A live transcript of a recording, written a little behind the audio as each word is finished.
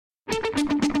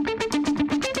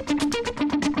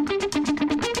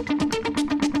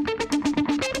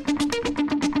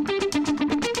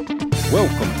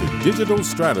Welcome to Digital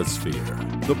Stratosphere,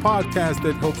 the podcast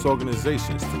that helps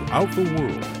organizations throughout the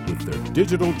world with their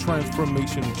digital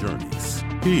transformation journeys.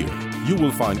 Here, you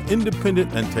will find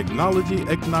independent and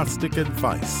technology-agnostic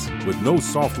advice with no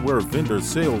software vendor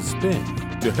sales spin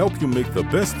to help you make the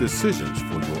best decisions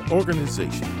for your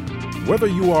organization. Whether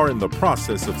you are in the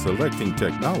process of selecting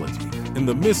technology, in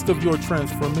the midst of your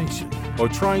transformation, or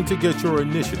trying to get your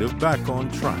initiative back on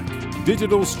track,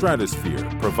 Digital Stratosphere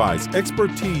provides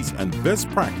expertise and best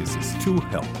practices to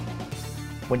help.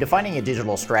 When defining a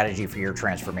digital strategy for your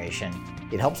transformation,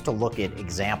 it helps to look at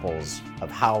examples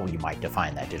of how you might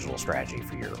define that digital strategy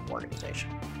for your organization.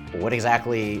 But what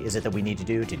exactly is it that we need to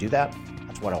do that?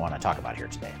 That's what I want to talk about here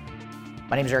today.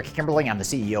 My name is Eric Kimberling. I'm the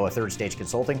CEO of Third Stage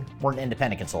Consulting. We're an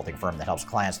independent consulting firm that helps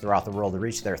clients throughout the world to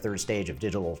reach their third stage of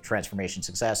digital transformation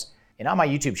success. And on my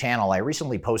YouTube channel, I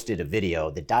recently posted a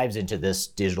video that dives into this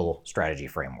digital strategy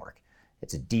framework.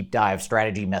 It's a deep dive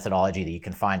strategy methodology that you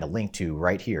can find a link to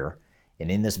right here. And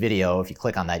in this video, if you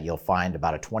click on that, you'll find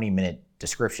about a 20-minute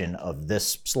description of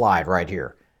this slide right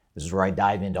here. This is where I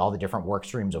dive into all the different work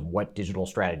streams of what digital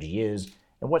strategy is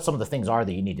and what some of the things are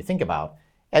that you need to think about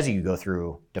as you go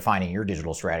through defining your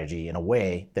digital strategy in a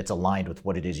way that's aligned with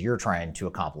what it is you're trying to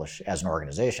accomplish as an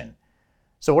organization.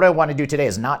 So what I want to do today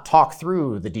is not talk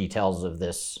through the details of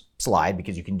this slide,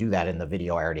 because you can do that in the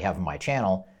video I already have on my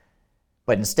channel.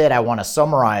 But instead, I want to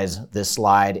summarize this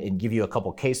slide and give you a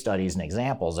couple case studies and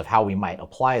examples of how we might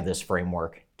apply this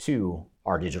framework to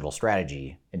our digital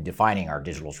strategy in defining our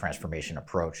digital transformation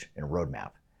approach and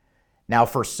roadmap. Now,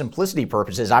 for simplicity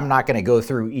purposes, I'm not going to go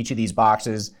through each of these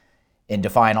boxes and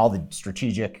define all the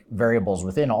strategic variables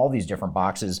within all these different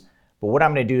boxes. But what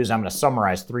I'm going to do is I'm going to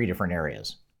summarize three different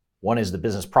areas. One is the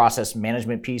business process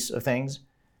management piece of things.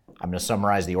 I'm going to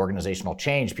summarize the organizational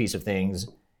change piece of things.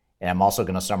 And I'm also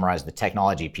going to summarize the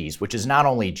technology piece, which is not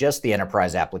only just the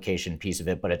enterprise application piece of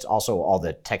it, but it's also all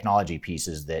the technology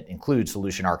pieces that include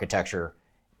solution architecture,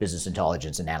 business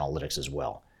intelligence, and analytics as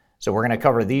well. So we're going to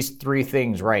cover these three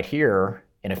things right here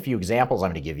in a few examples I'm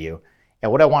going to give you.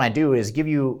 And what I want to do is give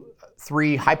you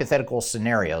three hypothetical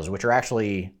scenarios, which are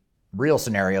actually real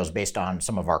scenarios based on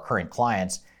some of our current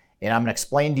clients. And I'm going to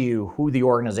explain to you who the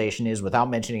organization is without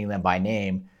mentioning them by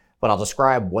name, but I'll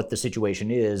describe what the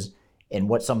situation is and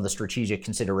what some of the strategic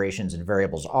considerations and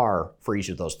variables are for each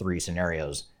of those three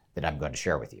scenarios that I'm going to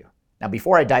share with you. Now,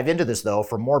 before I dive into this though,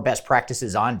 for more best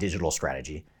practices on digital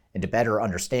strategy and to better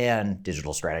understand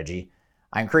digital strategy,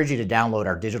 I encourage you to download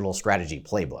our digital strategy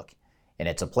playbook. And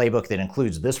it's a playbook that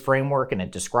includes this framework and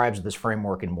it describes this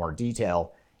framework in more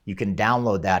detail. You can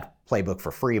download that playbook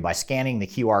for free by scanning the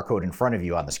QR code in front of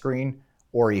you on the screen,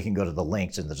 or you can go to the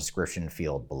links in the description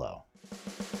field below.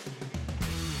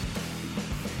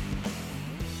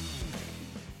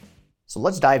 So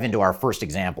let's dive into our first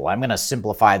example. I'm going to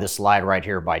simplify this slide right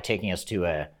here by taking us to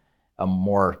a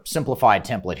more simplified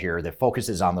template here that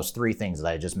focuses on those three things that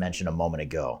I just mentioned a moment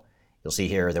ago. You'll see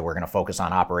here that we're going to focus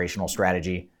on operational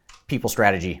strategy, people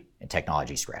strategy, and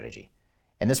technology strategy.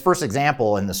 And this first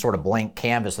example in this sort of blank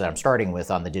canvas that I'm starting with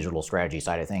on the digital strategy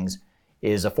side of things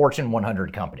is a Fortune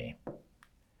 100 company.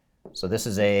 So this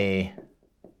is a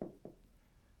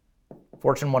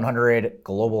Fortune 100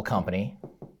 global company.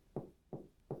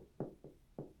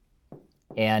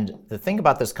 And the thing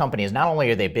about this company is not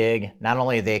only are they big, not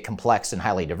only are they complex and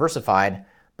highly diversified,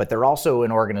 but they're also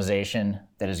an organization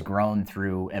that has grown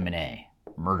through M&A,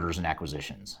 mergers and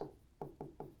acquisitions.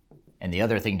 And the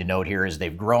other thing to note here is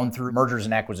they've grown through mergers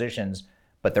and acquisitions,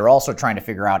 but they're also trying to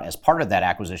figure out as part of that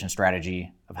acquisition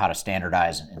strategy of how to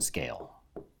standardize and scale.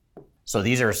 So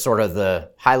these are sort of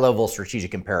the high-level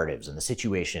strategic imperatives and the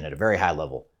situation at a very high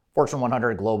level. Fortune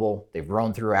 100 global, they've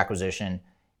grown through acquisition,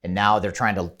 and now they're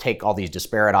trying to take all these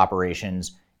disparate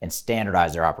operations and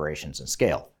standardize their operations and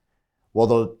scale. Well,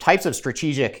 the types of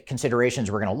strategic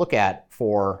considerations we're going to look at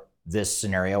for this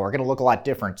scenario are going to look a lot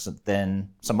different than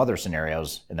some other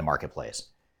scenarios in the marketplace.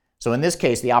 So in this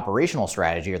case, the operational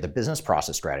strategy or the business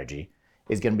process strategy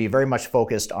is going to be very much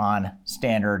focused on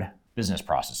standard business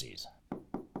processes.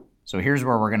 So here's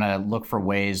where we're going to look for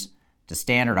ways to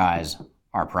standardize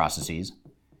our processes,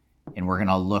 and we're going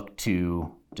to look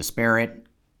to disparate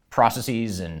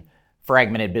processes and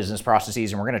fragmented business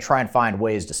processes, and we're going to try and find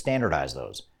ways to standardize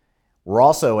those. We're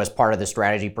also, as part of the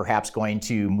strategy, perhaps going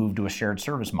to move to a shared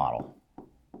service model.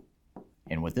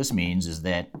 And what this means is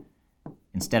that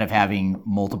instead of having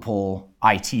multiple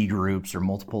IT groups or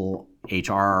multiple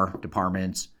HR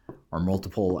departments or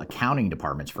multiple accounting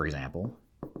departments, for example,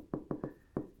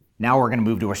 now we're going to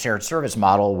move to a shared service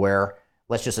model where,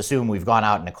 let's just assume we've gone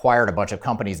out and acquired a bunch of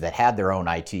companies that had their own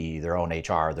IT, their own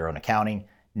HR, their own accounting.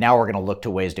 Now we're going to look to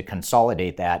ways to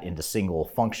consolidate that into single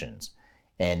functions.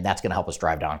 And that's going to help us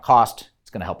drive down cost.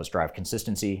 It's going to help us drive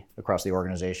consistency across the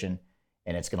organization.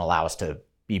 And it's going to allow us to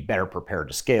be better prepared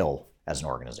to scale as an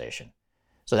organization.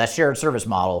 So that shared service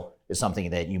model is something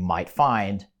that you might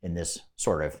find in this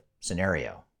sort of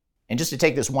scenario. And just to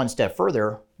take this one step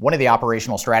further, one of the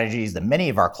operational strategies that many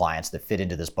of our clients that fit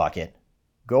into this bucket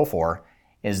go for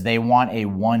is they want a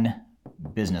one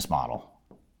business model.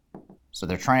 So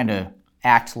they're trying to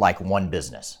act like one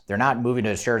business. They're not moving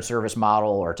to a shared service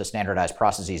model or to standardized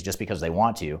processes just because they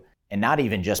want to, and not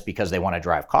even just because they want to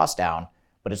drive costs down,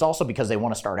 but it's also because they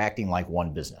want to start acting like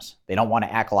one business. They don't want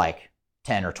to act like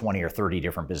 10 or 20 or 30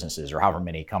 different businesses or however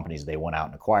many companies they went out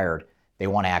and acquired. They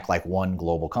want to act like one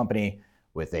global company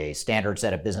with a standard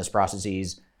set of business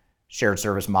processes, shared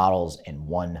service models, and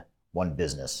one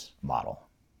business model.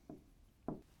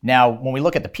 Now, when we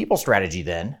look at the people strategy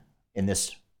then, in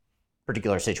this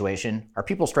particular situation, our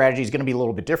people strategy is going to be a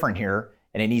little bit different here,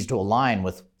 and it needs to align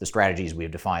with the strategies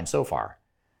we've defined so far.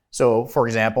 So, for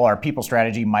example, our people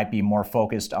strategy might be more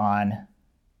focused on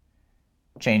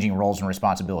changing roles and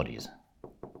responsibilities.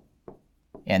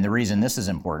 And the reason this is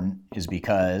important is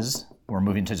because we're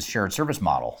moving to the shared service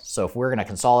model. So if we're going to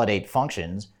consolidate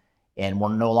functions and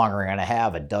we're no longer going to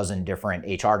have a dozen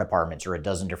different HR departments or a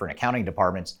dozen different accounting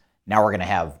departments, now we're going to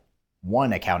have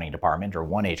one accounting department or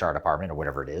one HR department or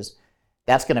whatever it is.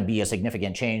 That's going to be a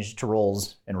significant change to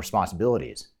roles and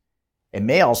responsibilities. It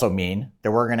may also mean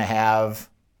that we're going to have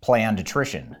planned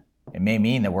attrition. It may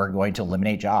mean that we're going to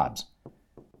eliminate jobs.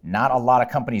 Not a lot of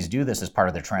companies do this as part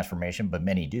of their transformation, but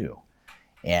many do.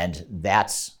 And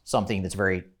that's something that's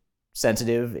very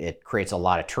sensitive. It creates a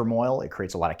lot of turmoil, it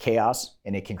creates a lot of chaos,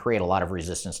 and it can create a lot of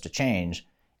resistance to change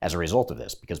as a result of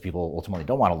this, because people ultimately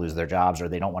don't want to lose their jobs, or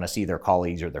they don't want to see their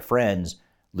colleagues or their friends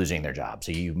losing their jobs.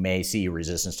 So you may see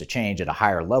resistance to change at a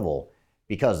higher level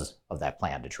because of that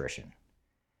planned attrition.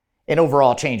 And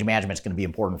overall, change management is going to be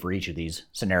important for each of these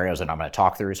scenarios that I'm going to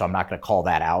talk through, so I'm not going to call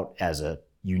that out as a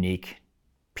unique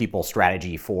people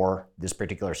strategy for this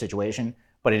particular situation,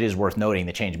 but it is worth noting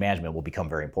that change management will become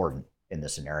very important in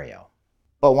this scenario.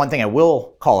 But one thing I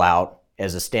will call out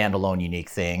as a standalone unique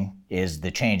thing is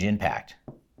the change impact.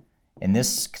 In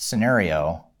this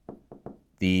scenario,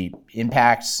 the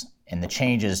impacts and the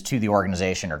changes to the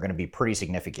organization are going to be pretty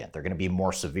significant. They're going to be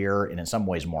more severe and in some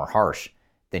ways more harsh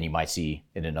than you might see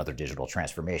in another digital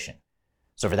transformation.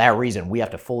 So for that reason, we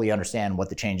have to fully understand what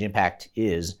the change impact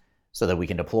is so that we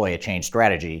can deploy a change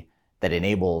strategy that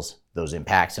enables those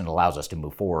impacts and allows us to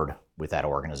move forward with that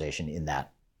organization in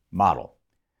that model.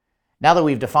 Now that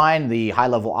we've defined the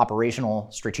high-level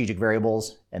operational strategic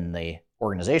variables and the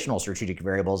organizational strategic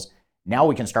variables, now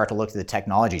we can start to look at the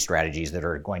technology strategies that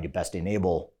are going to best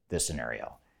enable this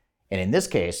scenario. And in this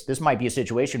case, this might be a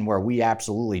situation where we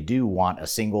absolutely do want a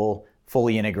single,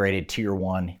 fully integrated Tier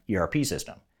 1 ERP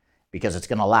system, because it's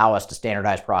going to allow us to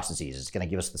standardize processes. It's going to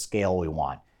give us the scale we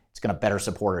want. It's going to better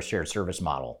support our shared service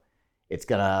model. It's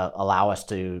going to allow us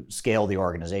to scale the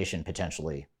organization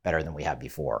potentially better than we have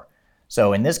before.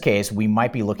 So in this case, we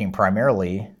might be looking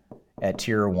primarily at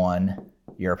Tier 1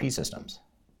 ERP systems.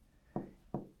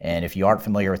 And if you aren't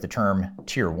familiar with the term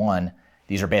Tier 1,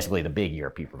 these are basically the big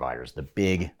ERP providers, the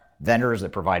big vendors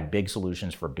that provide big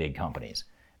solutions for big companies.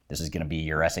 This is going to be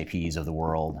your SAPs of the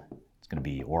world. It's going to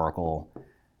be Oracle,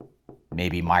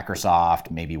 maybe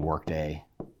Microsoft, maybe Workday.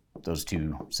 Those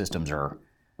two systems are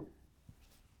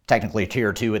technically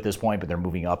Tier 2 at this point, but they're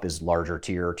moving up as larger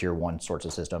Tier 1 sorts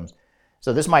of systems.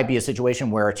 So this might be a situation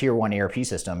where a Tier 1 ERP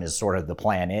system is sort of the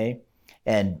plan A,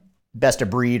 and best of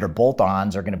breed or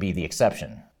bolt-ons are going to be the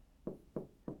exception.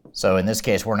 So in this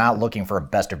case, we're not looking for a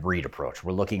best of breed approach.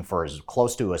 We're looking for as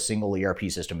close to a single ERP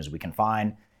system as we can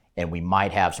find, and we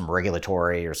might have some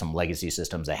regulatory or some legacy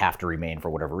systems that have to remain for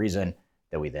whatever reason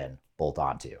that we then bolt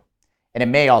onto. And it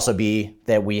may also be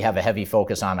that we have a heavy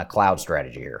focus on a cloud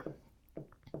strategy here,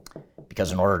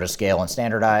 because in order to scale and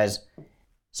standardize,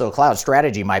 so a cloud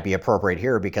strategy might be appropriate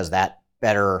here because that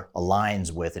better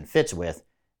aligns with and fits with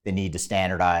the need to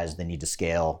standardize, the need to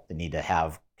scale, the need to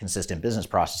have consistent business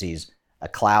processes. A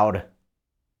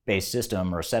cloud-based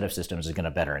system or a set of systems is going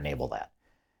to better enable that.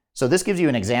 So this gives you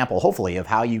an example, hopefully, of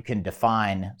how you can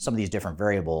define some of these different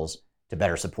variables to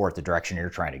better support the direction you're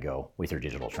trying to go with your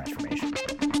digital transformation.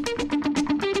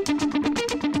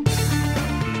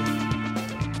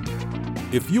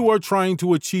 If you are trying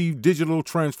to achieve digital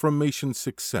transformation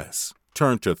success,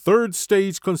 turn to Third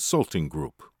Stage Consulting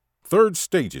Group. Third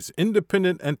Stage's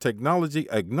independent and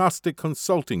technology-agnostic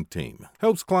consulting team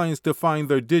helps clients define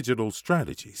their digital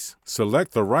strategies,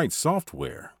 select the right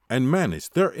software, and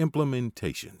manage their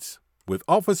implementations. With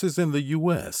offices in the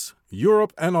U.S.,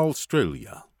 Europe, and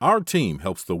Australia, our team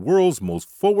helps the world's most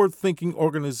forward-thinking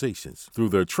organizations through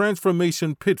their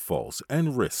transformation pitfalls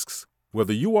and risks.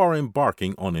 Whether you are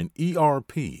embarking on an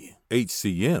ERP,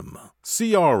 HCM,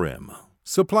 CRM,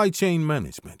 supply chain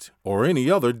management, or any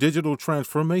other digital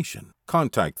transformation,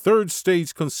 contact Third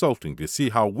Stage Consulting to see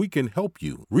how we can help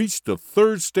you reach the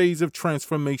third stage of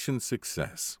transformation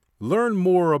success. Learn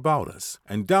more about us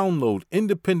and download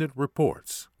independent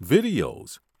reports,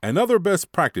 videos, and other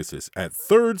best practices at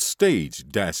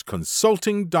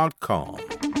thirdstage-consulting.com.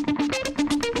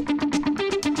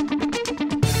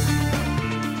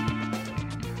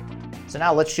 So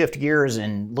now let's shift gears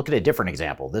and look at a different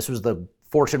example. This was the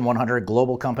Fortune 100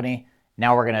 global company.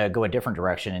 Now we're going to go a different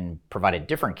direction and provide a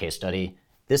different case study,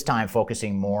 this time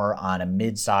focusing more on a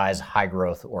mid-size,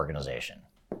 high-growth organization.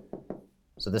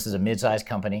 So this is a mid-size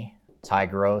company, it's high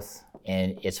growth,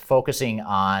 and it's focusing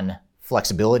on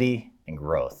flexibility and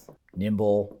growth.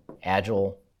 Nimble,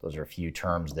 agile, those are a few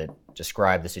terms that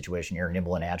describe the situation here.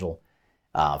 Nimble and agile,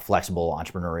 flexible,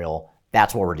 entrepreneurial.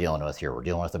 That's what we're dealing with here. We're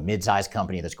dealing with a mid-sized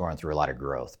company that's going through a lot of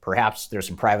growth. Perhaps there's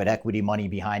some private equity money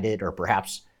behind it, or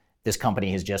perhaps this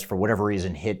company has just, for whatever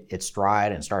reason, hit its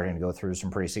stride and starting to go through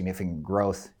some pretty significant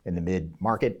growth in the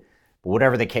mid-market. But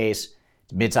whatever the case,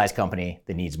 it's a mid-sized company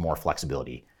that needs more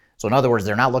flexibility. So in other words,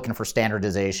 they're not looking for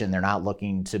standardization, they're not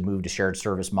looking to move to shared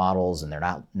service models, and they're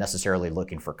not necessarily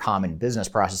looking for common business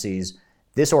processes.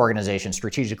 This organization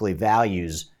strategically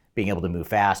values being able to move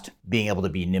fast, being able to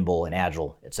be nimble and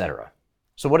agile, etc.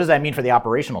 So what does that mean for the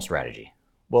operational strategy?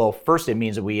 Well, first it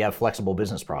means that we have flexible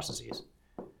business processes.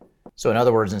 So in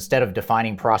other words, instead of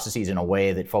defining processes in a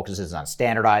way that focuses on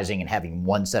standardizing and having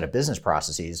one set of business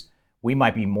processes, we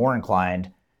might be more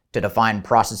inclined to define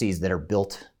processes that are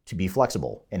built to be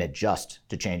flexible and adjust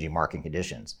to changing market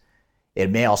conditions. It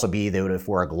may also be that if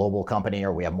we're a global company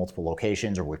or we have multiple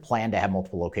locations or we plan to have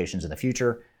multiple locations in the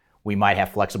future, we might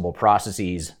have flexible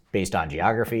processes based on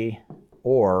geography,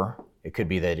 or it could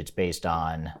be that it's based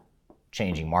on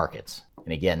changing markets.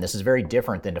 And again, this is very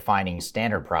different than defining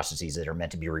standard processes that are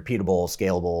meant to be repeatable,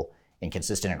 scalable, and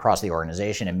consistent across the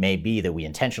organization. It may be that we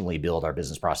intentionally build our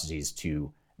business processes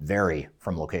to vary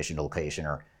from location to location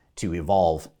or to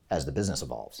evolve as the business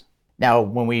evolves. Now,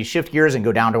 when we shift gears and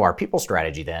go down to our people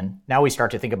strategy then, now we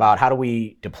start to think about how do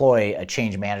we deploy a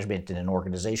change management and an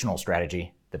organizational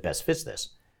strategy that best fits this.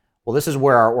 Well, this is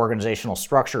where our organizational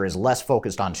structure is less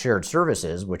focused on shared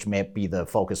services, which may be the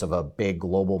focus of a big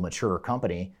global mature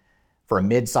company. For a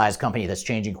mid-sized company that's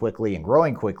changing quickly and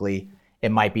growing quickly,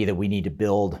 it might be that we need to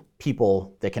build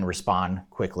people that can respond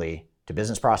quickly to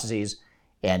business processes.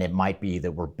 And it might be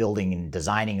that we're building and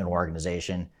designing an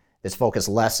organization that's focused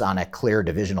less on a clear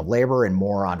division of labor and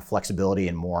more on flexibility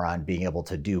and more on being able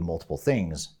to do multiple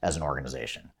things as an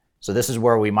organization. So this is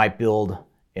where we might build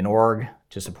an org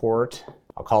to support.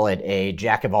 I'll call it a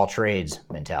jack of all trades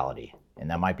mentality. And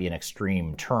that might be an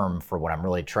extreme term for what I'm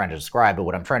really trying to describe. But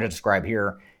what I'm trying to describe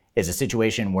here is a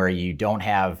situation where you don't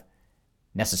have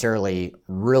necessarily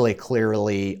really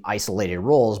clearly isolated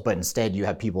roles, but instead you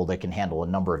have people that can handle a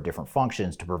number of different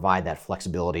functions to provide that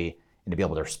flexibility and to be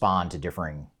able to respond to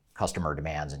differing customer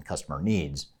demands and customer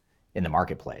needs in the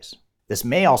marketplace. This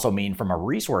may also mean, from a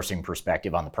resourcing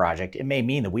perspective on the project, it may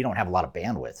mean that we don't have a lot of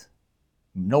bandwidth.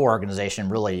 No organization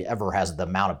really ever has the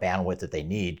amount of bandwidth that they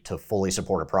need to fully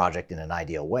support a project in an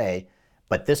ideal way,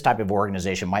 but this type of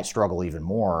organization might struggle even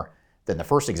more than the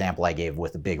first example I gave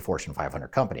with the big Fortune 500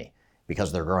 company.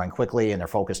 Because they're growing quickly and they're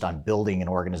focused on building an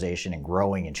organization and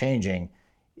growing and changing,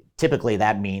 typically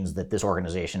that means that this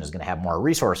organization is going to have more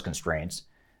resource constraints.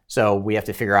 So we have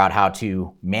to figure out how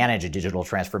to manage a digital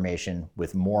transformation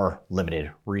with more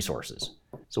limited resources.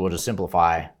 So we'll just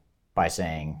simplify by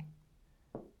saying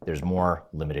there's more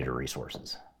limited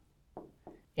resources.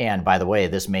 And by the way,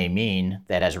 this may mean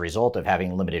that as a result of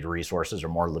having limited resources or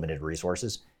more limited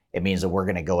resources, it means that we're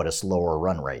going to go at a slower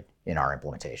run rate in our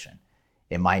implementation.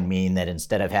 It might mean that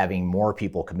instead of having more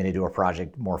people committed to a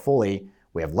project more fully,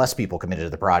 we have less people committed to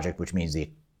the project, which means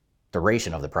the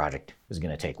duration of the project is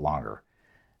going to take longer.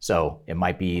 So it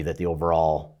might be that the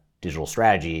overall digital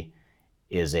strategy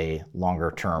is a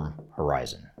longer term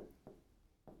horizon.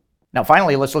 Now,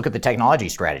 finally, let's look at the technology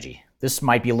strategy. This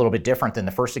might be a little bit different than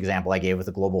the first example I gave with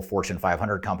the global Fortune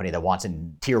 500 company that wants a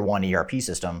tier 1 ERP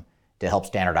system to help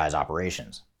standardize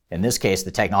operations. In this case,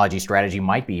 the technology strategy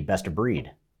might be best of breed.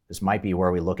 This might be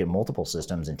where we look at multiple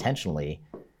systems intentionally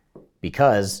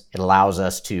because it allows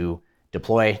us to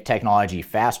deploy technology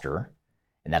faster.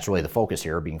 And that's really the focus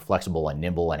here, being flexible and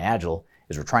nimble and agile,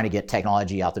 is we're trying to get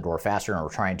technology out the door faster and we're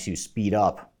trying to speed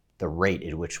up the rate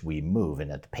at which we move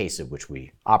and at the pace at which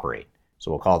we operate.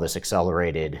 So we'll call this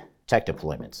accelerated tech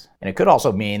deployments. And it could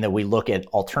also mean that we look at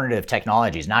alternative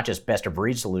technologies, not just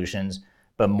best-of-breed solutions,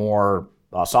 but more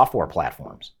software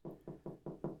platforms.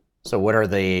 So what are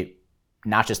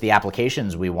not just the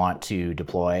applications we want to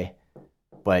deploy,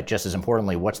 but just as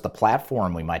importantly, what's the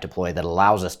platform we might deploy that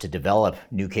allows us to develop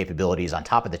new capabilities on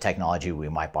top of the technology we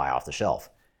might buy off the shelf?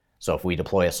 So if we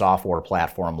deploy a software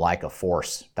platform like a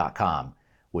Force.com,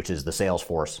 which is the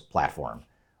Salesforce platform,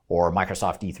 or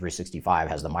Microsoft D365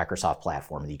 has the Microsoft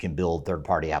platform that you can build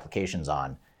third-party applications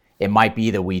on, it might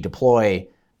be that we deploy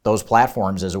those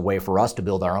platforms as a way for us to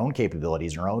build our own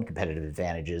capabilities and our own competitive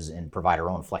advantages and provide our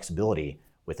own flexibility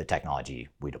with the technology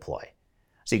we deploy.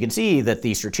 So you can see that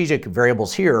the strategic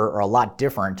variables here are a lot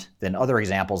different than other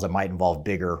examples that might involve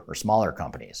bigger or smaller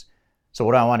companies. So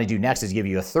what I want to do next is give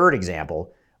you a third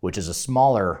example, which is a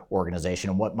smaller organization,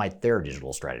 and what might their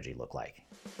digital strategy look like.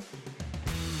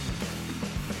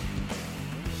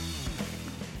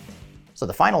 So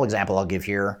the final example I'll give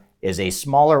here is a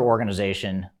smaller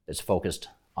organization that's focused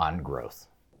on growth.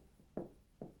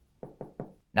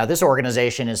 Now this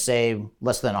organization is, say,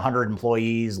 less than 100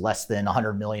 employees, less than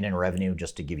 100 million in revenue,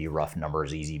 just to give you rough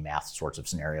numbers, easy math sorts of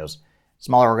scenarios.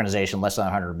 Smaller organization, less than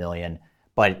 100 million,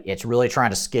 but it's really trying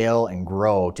to scale and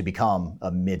grow to become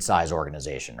a mid-size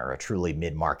organization or a truly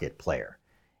mid-market player.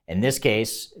 In this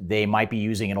case, they might be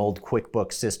using an old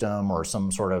QuickBooks system or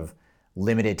some sort of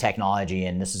limited technology,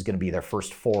 and this is going to be their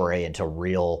first foray into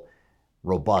real,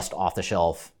 robust,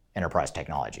 off-the-shelf enterprise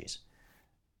technologies.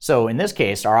 So in this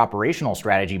case, our operational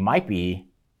strategy might be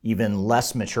even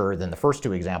less mature than the first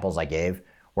two examples I gave,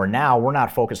 where now we're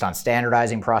not focused on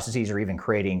standardizing processes or even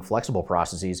creating flexible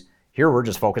processes. Here we're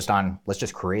just focused on, let's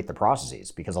just create the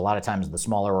processes, because a lot of times the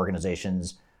smaller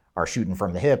organizations are shooting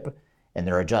from the hip and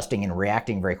they're adjusting and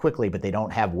reacting very quickly, but they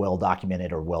don't have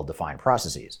well-documented or well-defined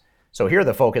processes. So here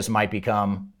the focus might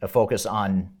become a focus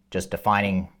on just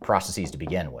defining processes to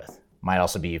begin with. Might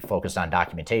also be focused on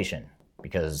documentation,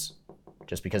 because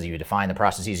just because you define the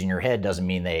processes in your head doesn't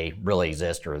mean they really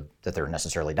exist or that they're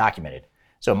necessarily documented.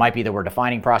 So it might be that we're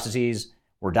defining processes,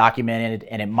 we're documented,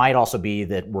 and it might also be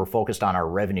that we're focused on our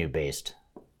revenue-based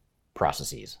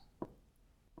processes.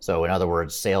 So in other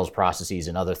words, sales processes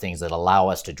and other things that allow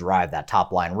us to drive that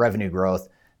top-line revenue growth,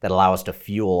 that allow us to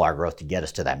fuel our growth to get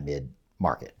us to that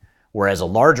mid-market. Whereas a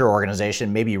larger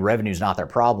organization, maybe revenue is not their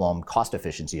problem, cost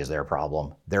efficiency is their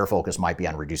problem. Their focus might be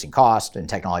on reducing cost and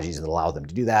technologies that allow them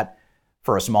to do that.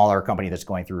 For a smaller company that's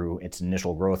going through its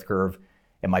initial growth curve,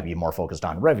 it might be more focused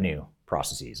on revenue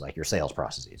processes, like your sales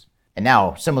processes. And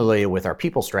now, similarly with our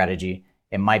people strategy,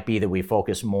 it might be that we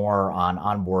focus more on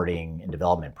onboarding and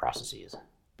development processes.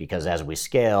 Because as we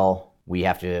scale, we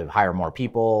have to hire more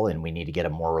people and we need to get a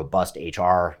more robust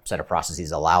HR set of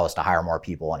processes that allow us to hire more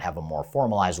people and have a more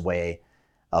formalized way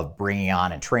of bringing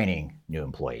on and training new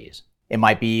employees. It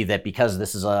might be that because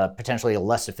this is potentially a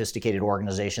less sophisticated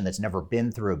organization that's never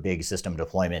been through a big system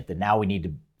deployment, that now we need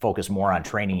to focus more on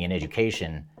training and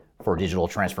education for digital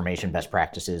transformation best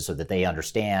practices so that they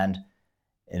understand,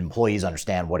 and employees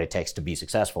understand what it takes to be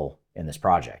successful in this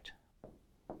project.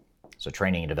 So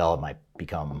training and development might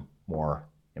become more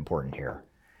important here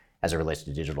as it relates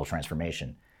to digital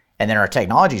transformation. And then our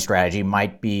technology strategy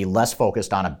might be less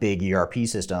focused on a big ERP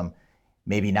system,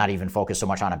 maybe not even focused so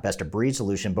much on a best-of-breed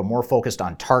solution, but more focused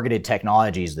on targeted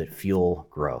technologies that fuel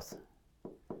growth,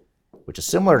 which is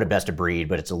similar to best-of-breed,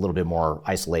 but it's a little bit more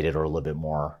isolated or a little bit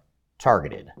more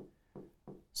targeted.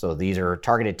 So these are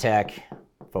targeted tech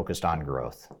focused on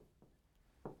growth.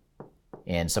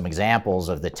 And some examples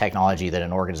of the technology that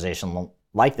an organization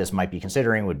like this might be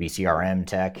considering would be CRM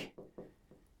tech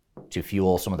to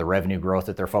fuel some of the revenue growth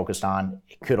that they're focused on.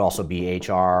 It could also be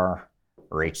HR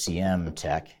or HCM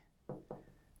tech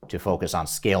to focus on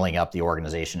scaling up the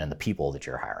organization and the people that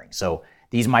you're hiring. So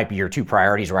these might be your two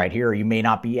priorities right here. You may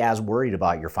not be as worried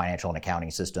about your financial and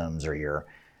accounting systems or your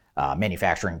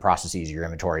manufacturing processes, your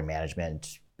inventory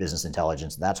management, business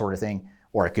intelligence, that sort of thing.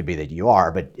 Or it could be that you are,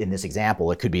 but in this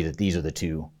example, it could be that these are the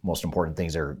two most important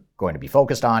things they're going to be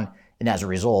focused on. And as a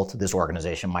result, this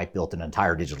organization might build an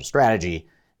entire digital strategy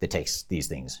that takes these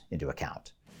things into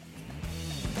account.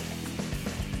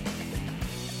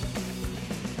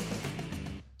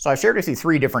 So I've shared with you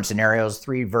three different scenarios,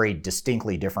 three very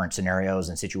distinctly different scenarios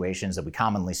and situations that we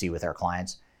commonly see with our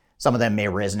clients. Some of them may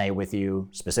resonate with you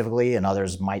specifically, and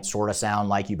others might sort of sound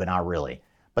like you, but not really.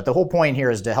 But the whole point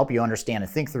here is to help you understand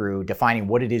and think through defining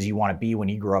what it is you want to be when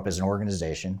you grow up as an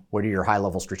organization, what are your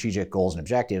high-level strategic goals and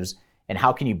objectives, and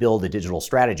how can you build a digital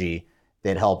strategy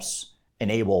that helps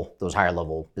enable those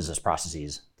higher-level business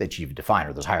processes that you've defined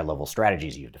or those higher-level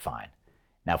strategies you've defined.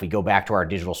 Now, if we go back to our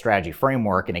digital strategy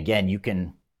framework, and again, you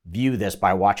can view this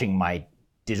by watching my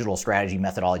digital strategy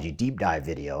methodology deep dive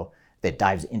video that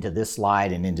dives into this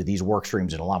slide and into these work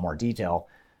streams in a lot more detail.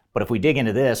 But if we dig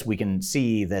into this, we can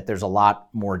see that there's a lot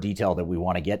more detail that we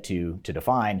want to get to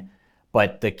define.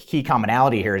 But the key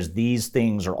commonality here is these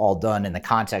things are all done in the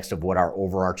context of what our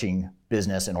overarching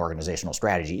business and organizational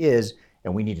strategy is,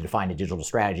 and we need to define a digital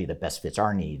strategy that best fits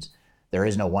our needs. There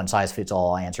is no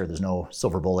one-size-fits-all answer. There's no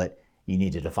silver bullet. You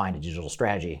need to define a digital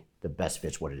strategy that best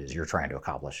fits what it is you're trying to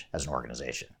accomplish as an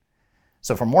organization.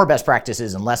 So for more best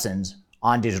practices and lessons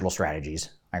on digital strategies,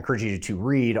 I encourage you to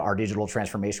read our Digital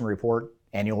Transformation Report,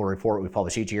 annual report we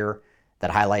publish each year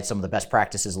that highlights some of the best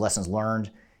practices, lessons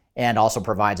learned, and also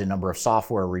provides a number of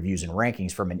software reviews and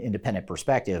rankings from an independent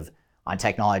perspective on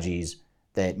technologies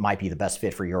that might be the best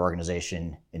fit for your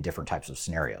organization in different types of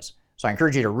scenarios. So I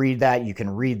encourage you to read that. You can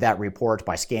read that report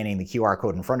by scanning the QR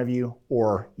code in front of you,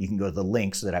 or you can go to the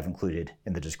links that I've included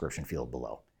in the description field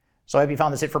below. So I hope you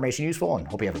found this information useful and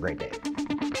hope you have a great day.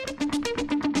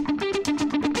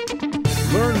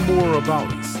 Learn more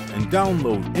about us and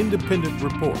download independent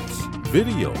reports,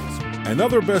 videos, and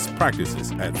other best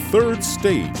practices at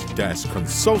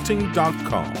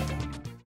thirdstage-consulting.com.